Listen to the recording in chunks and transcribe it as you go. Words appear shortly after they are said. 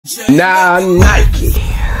Now Nike,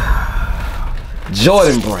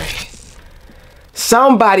 Jordan brand.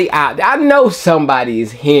 Somebody out there, I know somebody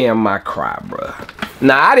is hearing my cry, bro.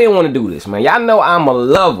 Now I didn't want to do this, man. Y'all know I'm a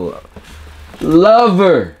lover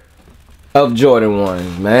of Jordan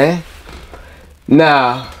 1s, man.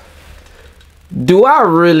 Now, do I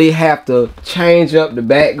really have to change up the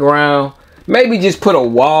background? Maybe just put a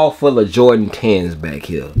wall full of Jordan 10s back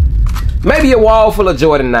here. Maybe a wall full of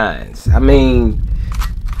Jordan 9s. I mean,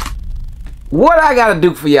 what I gotta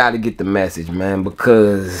do for y'all to get the message, man?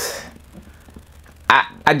 Because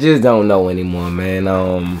I just don't know anymore, man.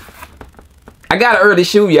 I got an early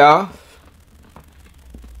shoe, y'all.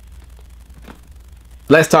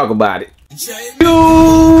 Let's talk about it. YouTube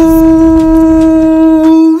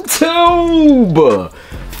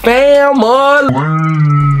family.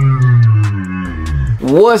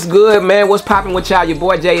 What's good, man? What's popping with y'all? Your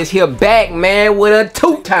boy Jay is here back, man, with a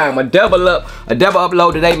double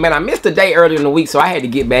upload today, man. I missed a day earlier in the week, so I had to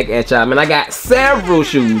get back at y'all, man. I got several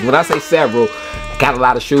shoes. When I say several, I got a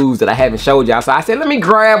lot of shoes that I haven't showed y'all, so I said let me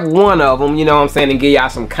grab one of them, you know what I'm saying, and give y'all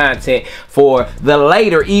some content for the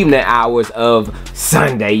later evening hours of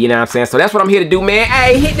Sunday, you know what I'm saying. So that's what I'm here to do, man.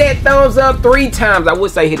 Hey, hit that thumbs up 3 times. I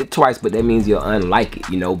would say hit it twice, but that means you'll unlike it,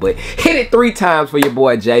 you know, but hit it 3 times for your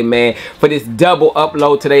boy Jay, man, for this double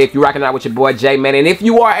upload today. If you're rocking out with your boy Jay, man, and if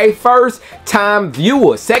you are a first time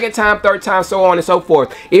viewer, second time, third time, so on and so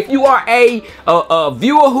forth, if you are a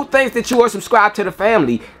viewer who thinks that you are subscribed to the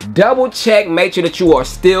family, double check, make sure that you are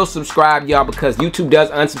still subscribed, y'all, because YouTube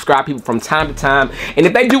does unsubscribe people from time to time. And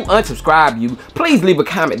if they do unsubscribe you, please leave a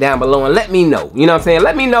comment down below and let me know, you know what I'm saying.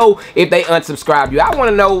 Let me know if they unsubscribe you. I want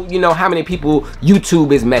to know, you know, how many people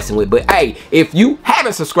YouTube is messing with. But hey, if you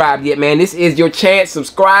haven't subscribed yet, man, this is your chance.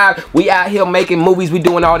 Subscribe. We out here making movies, we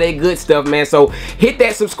doing all that good stuff, man. So hit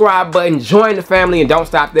that subscribe button, join the family, and don't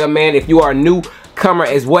stop there, man. If you are a newcomer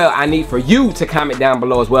as well, I need for you to comment down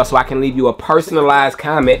below as well, so I can leave you a personalized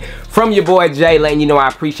comment from your boy Jay, letting you know I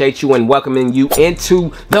appreciate you and welcoming you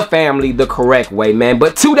into the family the correct way, man.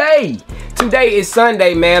 But today is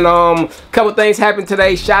Sunday, man. Couple things happened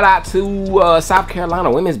today. Shout out to South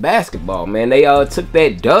Carolina women's basketball, man. They took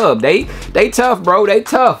that dub. They tough, bro. They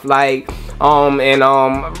tough. Like,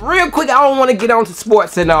 real quick, I don't want to get on to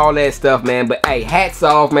sports and all that stuff, man, but hey, hats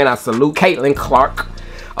off, man. I salute Kathleen Ga.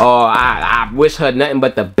 I wish her nothing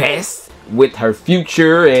but the best with her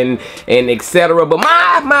future and etc. But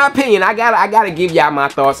my opinion, I gotta give y'all my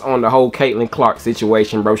thoughts on the whole Kathleen Ga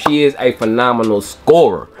situation, bro. She is a phenomenal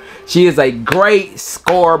scorer. She is a great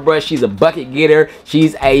scorer, bro. She's a bucket getter.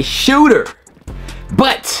 She's a shooter.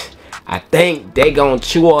 But I think they gonna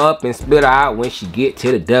chew her up and spit her out when she get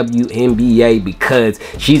to the WNBA, because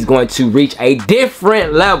she's going to reach a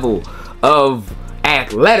different level of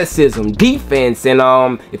athleticism, defense, and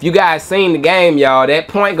if you guys seen the game, y'all, that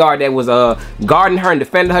point guard that was guarding her and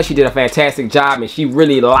defending her, she did a fantastic job, and she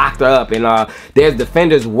really locked her up. And there's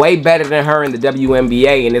defenders way better than her in the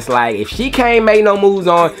WNBA, and it's like, if she can't make no moves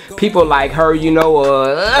on people like her, you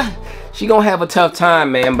know, she gonna have a tough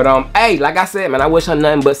time, man. But hey, like I said, man, I wish her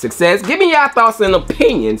nothing but success. Give me y'all thoughts and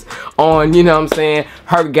opinions on, you know what I'm saying,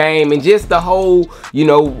 her game and just the whole, you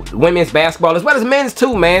know, women's basketball as well as men's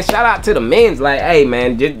too, man. Shout out to the men's. Like, hey,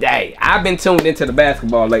 man, just, hey, I've been tuned into the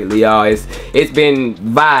basketball lately, y'all. It's been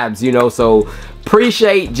vibes, you know. So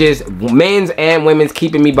appreciate just men's and women's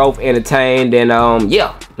keeping me both entertained. And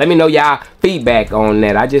yeah, let me know y'all feedback on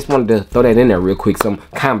that. I just wanted to throw that in there real quick, some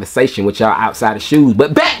conversation with y'all outside of shoes.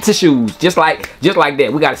 But back to shoes, just like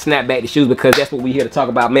that, we gotta snap back to shoes, because that's what we here to talk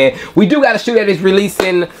about, man. We do got a shoe that is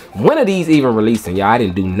releasing. When are these even releasing, y'all? I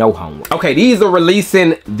didn't do no homework. Okay, these are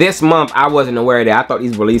releasing this month. I wasn't aware of that. I thought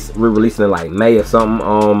these were releasing in like May or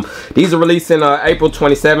something. These are releasing April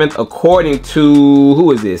 27th, according to,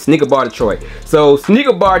 who is this? Sneaker Bar Detroit. So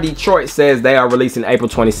Sneaker Bar Detroit says they are releasing April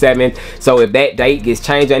 27th. So if that date gets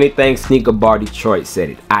changed or anything, Sneaker Bar Detroit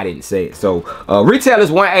said it. I didn't say it. So retail is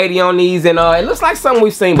 $180 on these, and it looks like something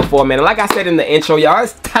we've seen before, man. And like I said in the intro, y'all,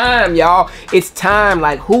 it's time, y'all. It's time.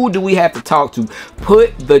 Like, who do we have to talk to?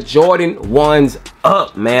 Put the Jordan 1s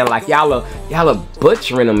up, man. Like, y'all are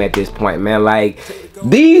butchering them at this point, man. Like,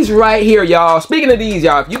 these right here, y'all. Speaking of these,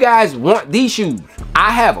 y'all, if you guys want these shoes,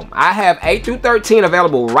 I have them. I have 8 through 13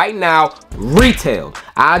 available right now, retail.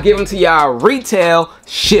 I'll give them to y'all retail,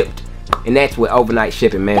 shipped. And that's with overnight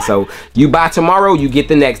shipping, man. So you buy tomorrow, you get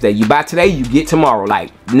the next day. You buy today, you get tomorrow,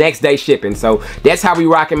 like next day shipping. So that's how we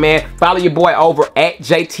rocking, man. Follow your boy over at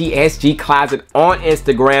JTSG Closet on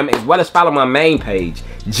Instagram, as well as follow my main page,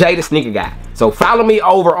 Jay the Sneaker Guy. So follow me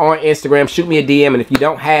over on Instagram, shoot me a DM, and if you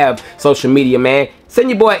don't have social media, man, send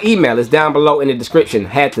your boy an email. It's down below in the description.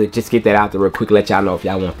 Had to just get that out there real quick, let y'all know if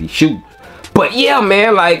y'all want these shoes. But yeah,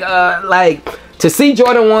 man, like to see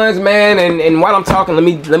Jordan 1s, man, and while I'm talking, let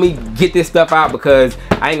me get this stuff out because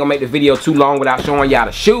I ain't gonna make the video too long without showing y'all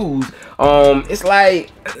the shoes. It's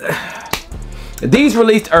like these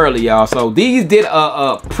released early, y'all. So these did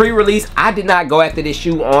a pre-release. I did not go after this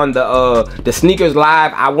shoe on the Sneakers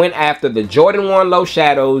Live. I went after the Jordan 1 Low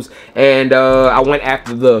Shadows, and I went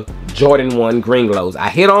after the Jordan 1 Green Glows. I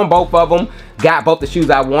hit on both of them. Got both the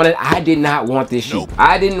shoes I wanted. I did not want this shoe.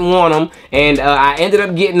 I didn't want them, and I ended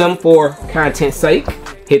up getting them for content's sake.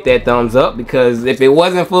 Hit that thumbs up, because if it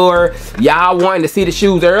wasn't for y'all wanting to see the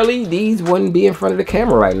shoes early, these wouldn't be in front of the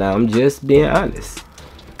camera right now. I'm just being honest.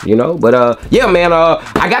 You know, but yeah, man,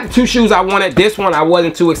 I got the two shoes I wanted. This one I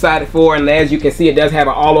wasn't too excited for, and as you can see, it does have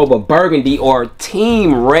an all over burgundy or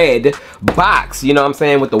team red box, you know what I'm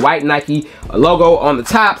saying, with the white Nike logo on the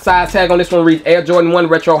top. Size tag on this one reads Air Jordan 1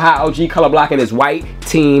 Retro High OG, color blocking is white,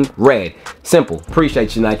 team red. Simple.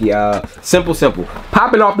 Appreciate you, Nike. Simple.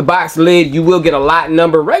 Popping off the box lid, you will get a lot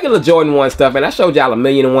number regular Jordan 1 stuff, and I showed y'all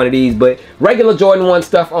 1,000,001 of these, but regular Jordan 1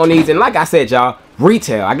 stuff on these. And like I said, y'all,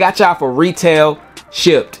 retail. I got y'all for retail,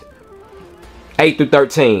 shipped 8 through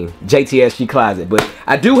 13, JTSG Closet. But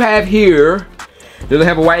I do have here, does it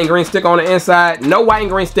have a white and green sticker on the inside? No white and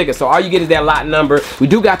green sticker, so all you get is that lot number. We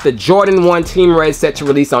do got the Jordan 1 Team Red set to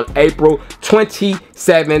release on April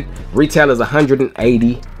 27th. Retail is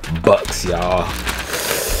 180 bucks, y'all.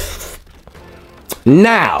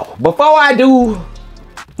 Now, before I do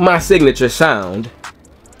my signature sound,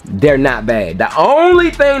 they're not bad. The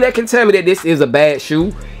only thing that can tell me that this is a bad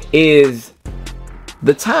shoe is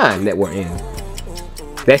the time that we're in.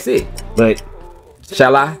 That's it. But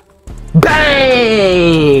shall I?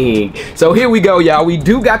 Bang! So here we go, y'all. We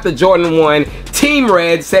do got the Jordan 1 Team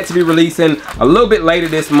Red set to be releasing a little bit later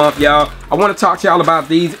this month, y'all. I want to talk to y'all about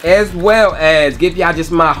these, as well as give y'all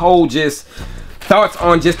just my whole thoughts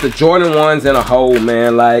on just the Jordan 1s in a whole,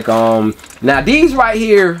 man. Like, now these right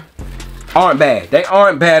here aren't bad. They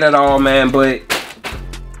aren't bad at all, man, but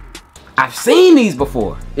I've seen these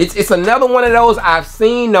before. It's another one of those I've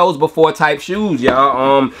seen those before type shoes,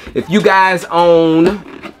 y'all. If you guys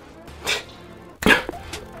own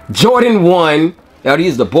Jordan 1, now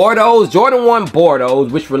these are the Bordeaux, Jordan 1 Bordeaux,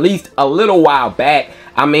 which released a little while back.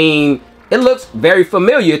 I mean, it looks very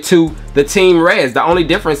familiar to the Team Reds. The only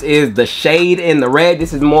difference is the shade in the red.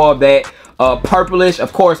 This is more of that purplish,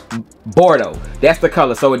 of course, Bordeaux. That's the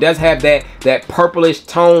color. So it does have that purplish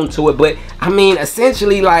tone to it. But I mean,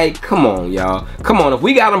 essentially, like, come on, y'all. Come on. If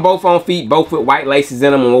we got them both on feet, both with white laces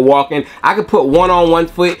in them when we're walking, I could put one on one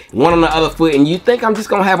foot, one on the other foot, and you think I'm just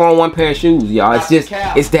gonna have on one pair of shoes, y'all. It's just,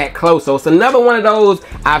 it's that close. So it's another one of those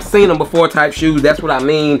I've seen them before type shoes. That's what I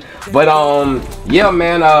mean. But yeah,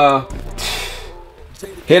 man,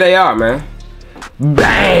 here they are, man.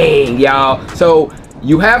 Bang, y'all. So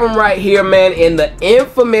you have them right here, man, in the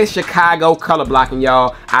infamous Chicago color blocking,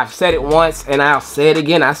 y'all. I've said it once and I'll say it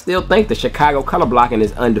again. I still think the Chicago color blocking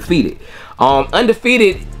is undefeated.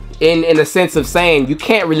 Undefeated in the sense of saying you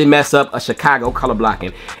can't really mess up a Chicago color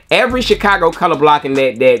blocking. Every Chicago color blocking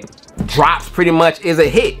that drops pretty much is a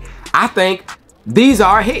hit. I think these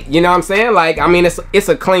are a hit, you know what I'm saying? Like, I mean, it's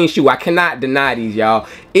a clean shoe. I cannot deny these, y'all.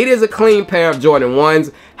 It is a clean pair of Jordan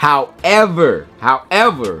 1s. However,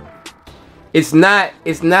 it's not,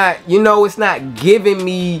 you know, it's not giving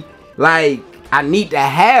me like I need to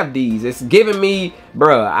have these. It's giving me,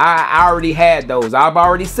 bruh, I already had those. I've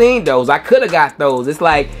already seen those. I could have got those. It's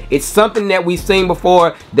like, it's something that we've seen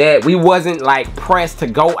before that we wasn't like pressed to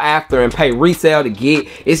go after and pay resale to get.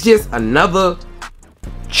 It's just another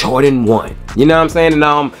Jordan 1. You know what I'm saying?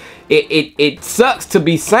 And it sucks to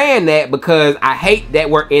be saying that, because I hate that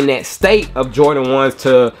we're in that state of Jordan 1s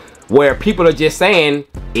to where people are just saying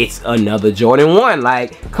it's another Jordan 1.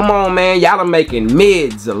 Like, come on, man, y'all are making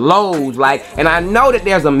mids, lows, like, and I know that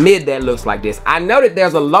there's a mid that looks like this. I know that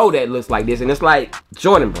there's a low that looks like this, and it's like,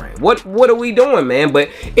 Jordan brand, what are we doing, man? But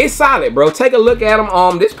it's solid, bro. Take a look at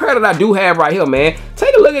them. This pair that I do have right here, man,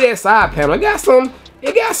 take a look at that side panel. It got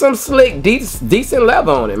some slick, decent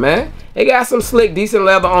leather on it, man. It got some slick, decent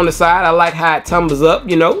leather on the side. I like how it tumbles up,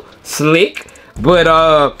 you know, slick.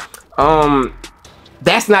 But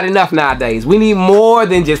that's not enough nowadays. We need more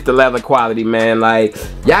than just the leather quality, man. Like,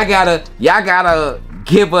 y'all gotta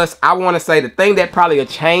give us, I want to say, the thing that probably will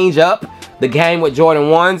change up the game with Jordan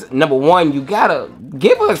 1s. Number one, you gotta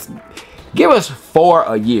give us 4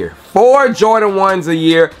 a year. 4 Jordan 1s a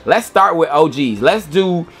year. Let's start with OGs. Let's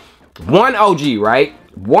do 1 OG, right?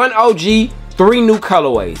 1 OG, 3 new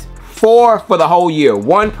colorways. 4 for the whole year,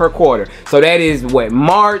 1 per quarter. So that is what,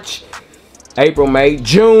 March, April, May,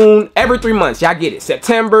 June, every 3 months. Y'all get it.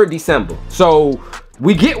 September, December. So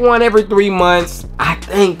we get one every 3 months, I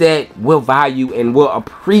think that we'll value and we'll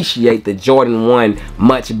appreciate the Jordan 1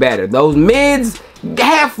 much better. Those mids,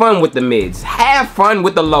 have fun with the mids. Have fun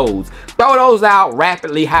with the lows. Throw those out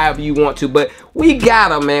rapidly however you want to, but we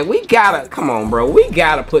gotta, man, we gotta, come on, bro. We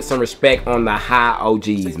gotta put some respect on the high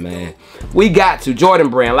OGs, man. We got to. Jordan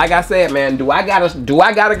brand. Like I said, man, do I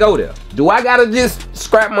gotta go there? Do I gotta just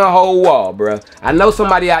scrap my whole wall, bro? I know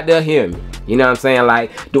somebody out there hearing me. You know what I'm saying?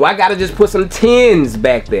 Like, do I gotta just put some 10s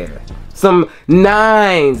back there? Some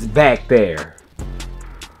 9s back there?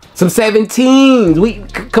 Some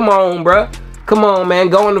 17s? Come on, bro. Come on, man.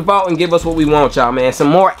 Go in the vault and give us what we want, y'all, man. Some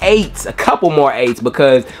more 8s. A couple more 8s,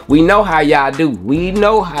 because we know how y'all do. We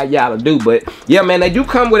know how y'all do. But, yeah, man, they do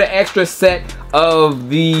come with an extra set of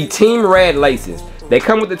the Team Red laces. They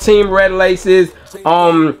come with the Team Red laces.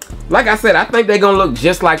 Like I said, I think they're gonna look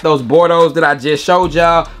just like those Bordeaux that I just showed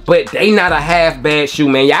y'all, but they not a half bad shoe,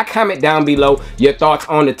 man. Y'all comment down below your thoughts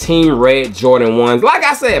on the Team Red Jordan 1s. Like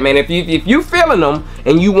I said, man, if you feeling them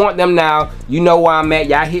and you want them now, you know where I'm at.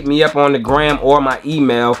 Y'all hit me up on the gram or my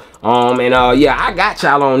email. Yeah, I got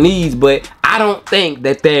y'all on these, but I don't think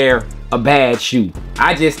that they're a bad shoe.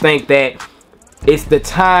 I just think that it's the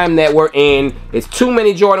time that we're in. It's too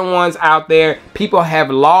many Jordan 1s out there. People have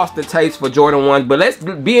lost the taste for Jordan 1s. But let's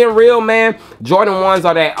be real, man. Jordan 1s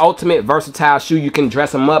are that ultimate versatile shoe. You can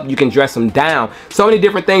dress them up. You can dress them down. So many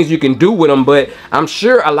different things you can do with them. But I'm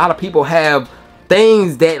sure a lot of people have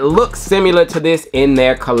things that look similar to this in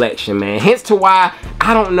their collection, man. Hence to why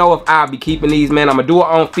I don't know if I'll be keeping these, man. I'm going to do it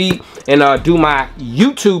on feet and do my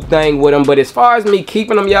YouTube thing with them. But as far as me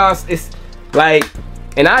keeping them, y'all, it's like...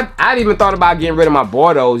 And I'd even thought about getting rid of my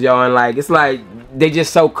Bordeaux, y'all, and like, it's like, they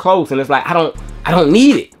just so close, and it's like, I don't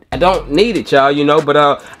need it. I don't need it, y'all, you know, but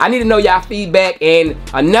I need to know y'all feedback. And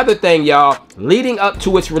another thing, y'all, leading up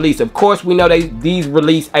to its release, of course, we know these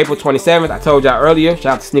release April 27th. I told y'all earlier,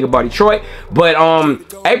 shout out to Sneaker Bar Detroit. But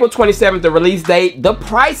April 27th, the release date, the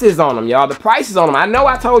prices on them, y'all, the prices on them. I know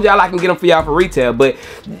I told y'all I can get them for y'all for retail, but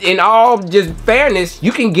in all just fairness,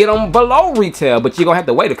 you can get them below retail, but you're gonna have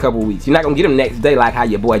to wait a couple weeks. You're not gonna get them next day like how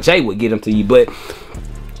your boy Jay would get them to you. But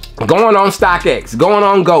going on StockX, going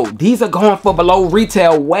on Goat, these are going for below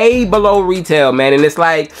retail, way below retail, man. And it's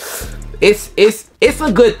like, it's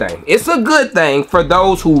a good thing. It's a good thing for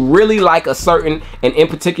those who really like a certain and in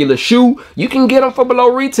particular shoe. You can get them for below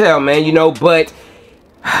retail, man, you know. But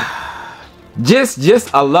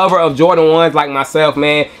just a lover of Jordan 1s like myself,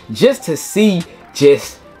 man, just to see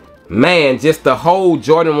man, just the whole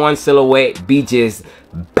Jordan 1 silhouette be just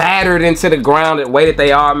battered into the ground the way that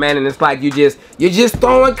they are, man. And it's like you're just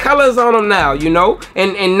throwing colors on them now, you know.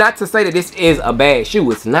 And not to say that this is a bad shoe.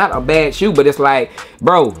 It's not a bad shoe, but it's like,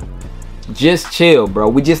 bro, just chill, bro.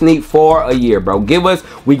 We just need 4 a year, bro.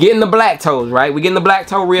 We getting the black toes, right? We getting the black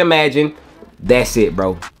toe reimagined. That's it,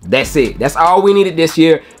 bro. That's it. That's all we needed this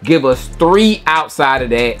year. Give us 3 outside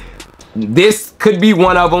of that. This could be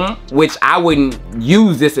one of them, which I wouldn't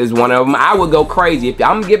use this as one of them. I would go crazy. If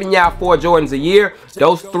I'm giving y'all 4 Jordans a year,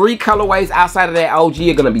 those 3 colorways outside of that OG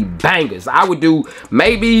are gonna be bangers. I would do,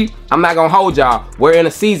 maybe, I'm not gonna hold y'all, we're in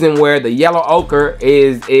a season where the yellow ochre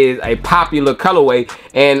is a popular colorway,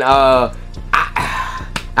 and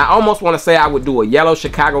I almost want to say I would do a yellow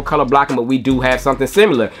Chicago color blocking, but we do have something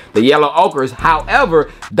similar, the yellow ochres. However,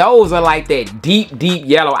 those are like that deep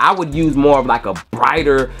yellow. I would use more of like a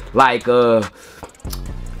brighter, like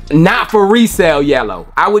not for resale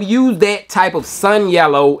yellow. I would use that type of sun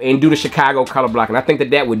yellow and do the Chicago color blocking. I think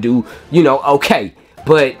that would do, you know, okay.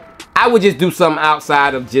 But I would just do something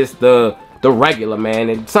outside of just the regular, man,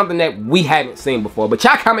 and something that we haven't seen before. But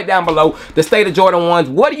y'all comment down below the state of Jordan 1s.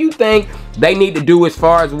 What do you think they need to do as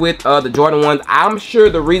far as with the Jordan 1s? I'm sure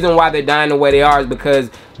the reason why they're dying the way they are is because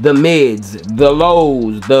the mids, the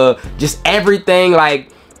lows, just everything. Like,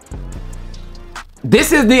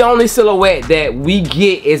 this is the only silhouette that we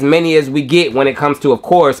get as many as we get when it comes to, of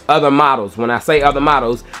course, other models. When I say other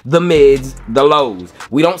models, the mids, the lows.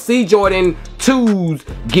 We don't see Jordan 2s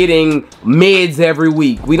getting mids every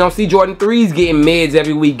week. We don't see Jordan 3s getting mids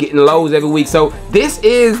every week, getting lows every week. So this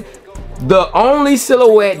is the only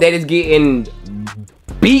silhouette that is getting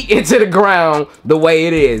beat into the ground the way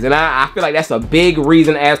it is. And I feel like that's a big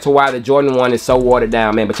reason as to why the Jordan 1 is so watered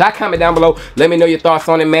down, man. But y'all comment down below, let me know your thoughts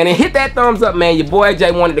on it, man, and hit that thumbs up, man. Your boy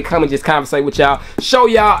Jay wanted to come and just conversate with y'all, show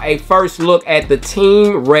y'all a first look at the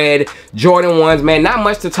Team Red Jordan 1s, man. Not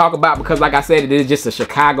much to talk about because, like I said, it is just a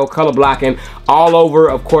Chicago color blocking all over,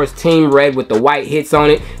 of course, Team Red with the white hits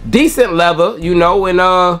on it. Decent leather, you know, and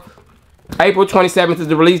April 27th is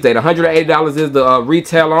the release date. $180 is the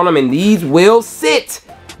retail on them, and these will sit.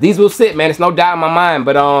 These will sit, man. It's no doubt in my mind.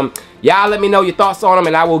 But Y'all let me know your thoughts on them,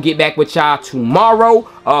 and I will get back with y'all tomorrow.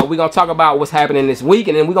 We're going to talk about what's happening this week,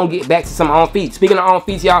 and then we're going to get back to some on feet. Speaking of on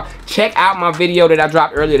feet, y'all, check out my video that I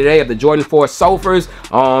dropped earlier today of the Jordan 4 Sofas.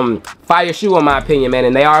 Fire shoe in my opinion, man,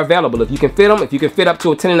 and they are available. If you can fit them, if you can fit up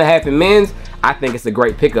to a 10.5 in men's, I think it's a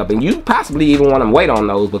great pickup. And you possibly even want to wait on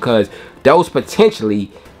those, because those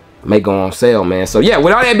potentially may go on sale, man. So yeah,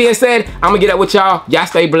 with all that being said, I'm going to get up with y'all. Y'all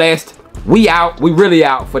stay blessed. We out. We really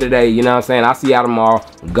out for today. You know what I'm saying? I'll see y'all tomorrow.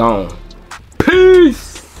 Gone. Peace.